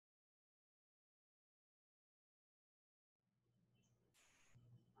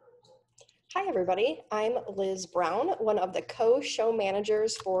Hi, everybody. I'm Liz Brown, one of the co-show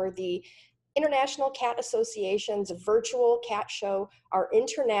managers for the International Cat Association's virtual cat show, our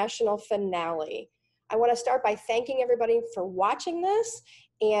international finale. I want to start by thanking everybody for watching this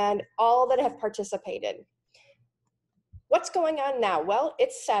and all that have participated. What's going on now? Well,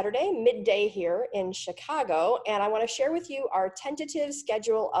 it's Saturday, midday here in Chicago, and I want to share with you our tentative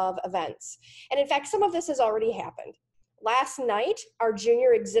schedule of events. And in fact, some of this has already happened. Last night, our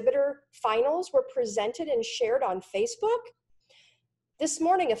junior exhibitor finals were presented and shared on Facebook. This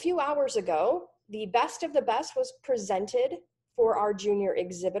morning, a few hours ago, the best of the best was presented for our junior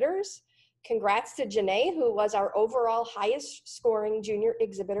exhibitors. Congrats to Janae, who was our overall highest scoring junior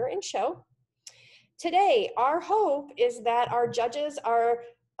exhibitor in show. Today, our hope is that our judges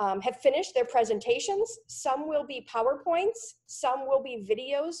have finished their presentations. Some will be PowerPoints, some will be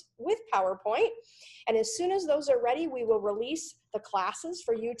videos with PowerPoint. And as soon as those are ready, we will release the classes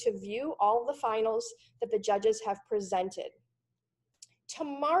for you to view all the finals that the judges have presented.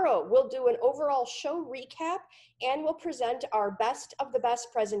 Tomorrow, we'll do an overall show recap and we'll present our best of the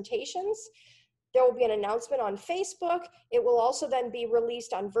best presentations. There will be an announcement on Facebook. It will also then be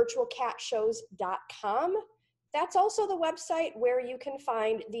released on virtualcatshows.com. That's also the website where you can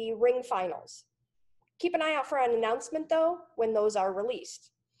find the ring finals. Keep an eye out for an announcement though when those are released.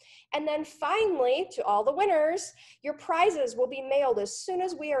 And then finally, to all the winners, your prizes will be mailed as soon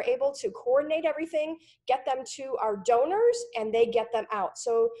as we are able to coordinate everything, get them to our donors, and they get them out.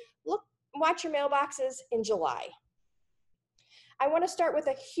 So watch your mailboxes in July. I want to start with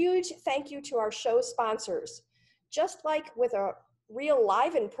a huge thank you to our show sponsors. Just like with a real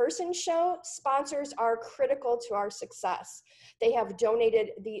live in-person show, sponsors are critical to our success. They have donated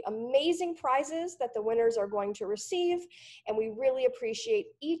the amazing prizes that the winners are going to receive, and we really appreciate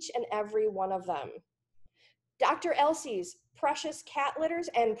each and every one of them. Dr. Elsie's Precious Cat Litters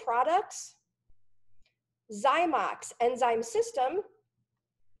and Products, Zymox Enzyme System,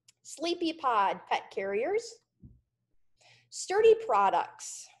 Sleepy Pod Pet Carriers, Sturdy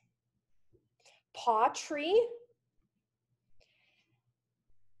Products, Paw Tree,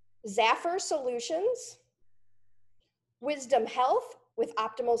 Zaffer Solutions, Wisdom Health with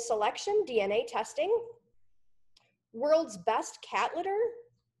Optimal Selection DNA Testing, World's Best Cat Litter,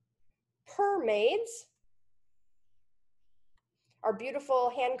 Purmaids, our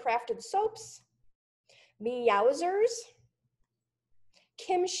beautiful handcrafted soaps, Meowsers,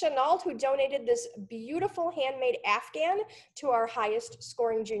 Kim Chenault, who donated this beautiful handmade Afghan to our highest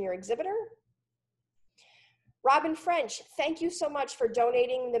scoring junior exhibitor, Robin French, thank you so much for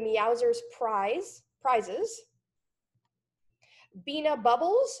donating the Meowsers prizes. Bina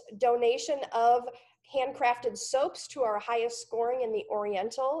Bubbles, donation of handcrafted soaps to our highest scoring in the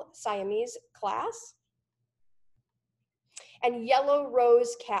Oriental Siamese class. And Yellow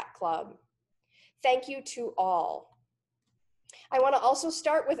Rose Cat Club. Thank you to all. I want to also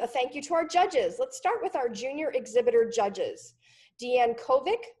start with a thank you to our judges. Let's start with our junior exhibitor judges. Deanne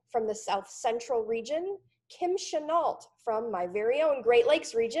Kovic from the South Central region, Kim Chenault from my very own Great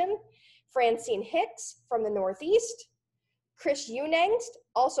Lakes region, Francine Hicks from the Northeast, Chris Unangst,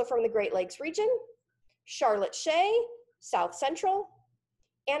 also from the Great Lakes region, Charlotte Shea, South Central,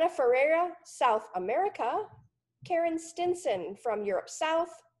 Anna Ferreira, South America, Karen Stinson from Europe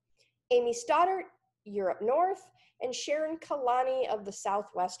South, Amy Stoddart, Europe North, and Sharon Kalani of the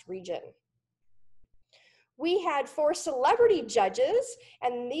Southwest region. We had 4 celebrity judges,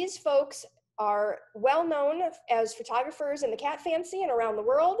 and these folks are well known as photographers in the cat fancy and around the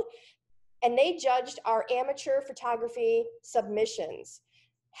world, and they judged our amateur photography submissions.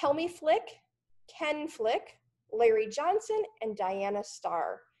 Helmy Flick, Ken Flick, Larry Johnson, and Diana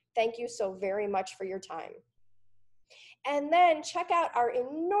Starr. Thank you so very much for your time. And then check out our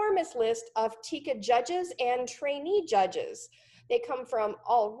enormous list of TICA judges and trainee judges. They come from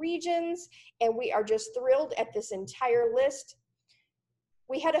all regions, and we are just thrilled at this entire list.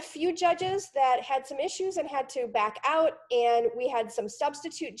 We had a few judges that had some issues and had to back out, and we had some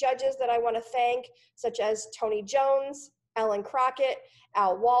substitute judges that I want to thank, such as Tony Jones, Ellen Crockett,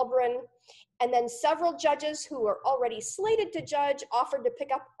 Al Walbron, and then several judges who were already slated to judge offered to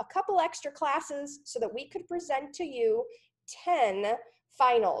pick up a couple extra classes so that we could present to you 10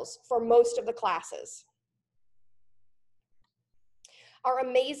 finals for most of the classes. Our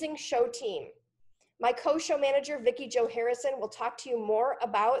amazing show team. My co-show manager, Vicki Jo Harrison, will talk to you more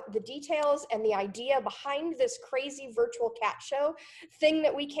about the details and the idea behind this crazy virtual cat show thing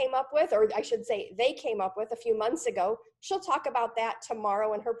that we came up with, or I should say they came up with a few months ago. She'll talk about that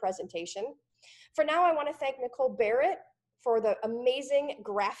tomorrow in her presentation. For now, I want to thank Nicole Barrett for the amazing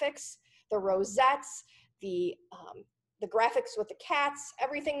graphics, the rosettes, the the graphics with the cats,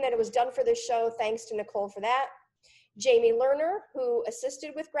 everything that was done for this show. Thanks to Nicole for that. Jamie Lerner, who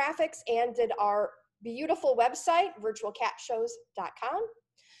assisted with graphics and did our beautiful website, virtualcatshows.com.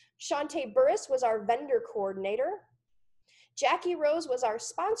 Shantae Burris was our vendor coordinator. Jackie Rose was our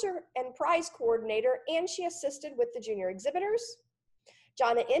sponsor and prize coordinator, and she assisted with the junior exhibitors.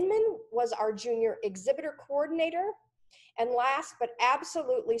 Jonna Inman was our junior exhibitor coordinator. And last, but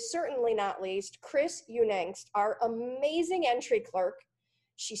absolutely certainly not least, Chris Unangst, our amazing entry clerk.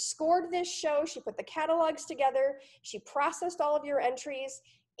 She scored this show, she put the catalogs together, she processed all of your entries,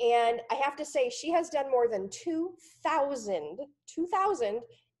 and I have to say, she has done more than 2,000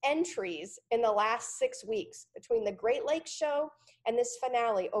 entries in the last 6 weeks between the Great Lakes show and this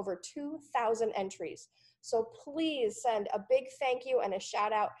finale, over 2,000 entries. So please send a big thank you and a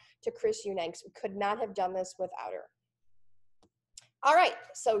shout out to Chris Unangst. We could not have done this without her. All right,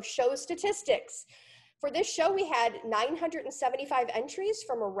 so show statistics. For this show, we had 975 entries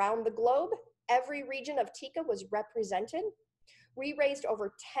from around the globe. Every region of TICA was represented. We raised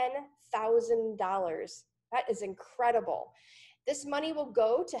over $10,000. That is incredible. This money will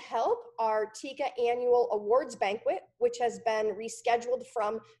go to help our TICA annual awards banquet, which has been rescheduled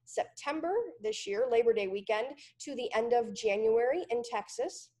from September this year, Labor Day weekend, to the end of January in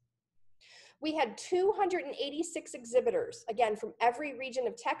Texas. We had 286 exhibitors, again, from every region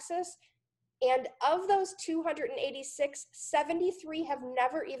of Texas. And of those 286, 73 have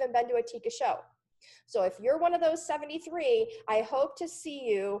never even been to a TICA show. So if you're one of those 73, I hope to see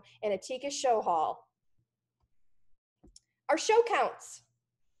you in a TICA show hall. Our show counts.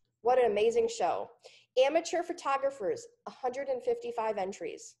 What an amazing show. Amateur photographers, 155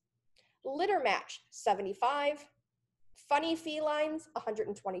 entries. Litter match, 75. Funny felines,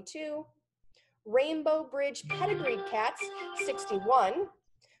 122. Rainbow Bridge pedigreed cats, 61.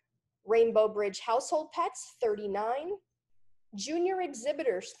 Rainbow Bridge household pets, 39. Junior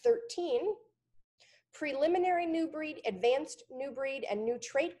exhibitors, 13. Preliminary new breed, advanced new breed, and new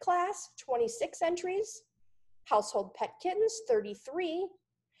trait class, 26 entries. Household pet kittens, 33.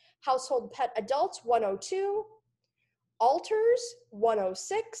 Household pet adults, 102. Alters,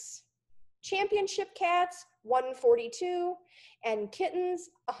 106. Championship cats, 142. And kittens,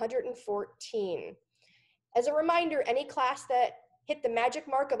 114. As a reminder, any class that hit the magic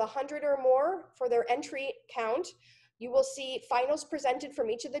mark of 100 or more for their entry count, you will see finals presented from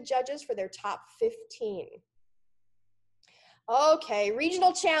each of the judges for their top 15. Okay,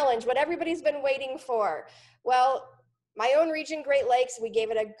 regional challenge, what everybody's been waiting for. Well, my own region, Great Lakes, we gave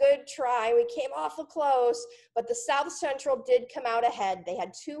it a good try. We came awful close, but the South Central did come out ahead. They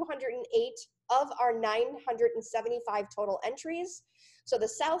had 208 of our 975 total entries. So the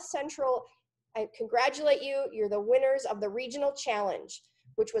South Central, I congratulate you. You're the winners of the regional challenge,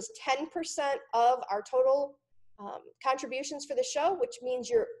 which was 10% of our total contributions for the show, which means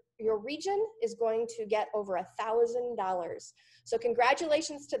your region is going to get over $1,000. So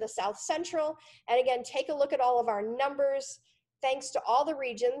congratulations to the South Central. And again, take a look at all of our numbers. Thanks to all the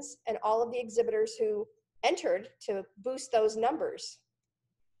regions and all of the exhibitors who entered to boost those numbers.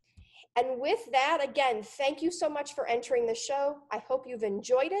 And with that, again, thank you so much for entering the show. I hope you've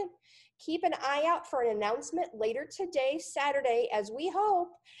enjoyed it. Keep an eye out for an announcement later today, Saturday, as we hope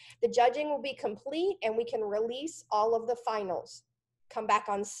the judging will be complete and we can release all of the finals. Come back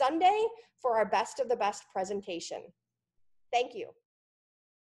on Sunday for our best of the best presentation. Thank you.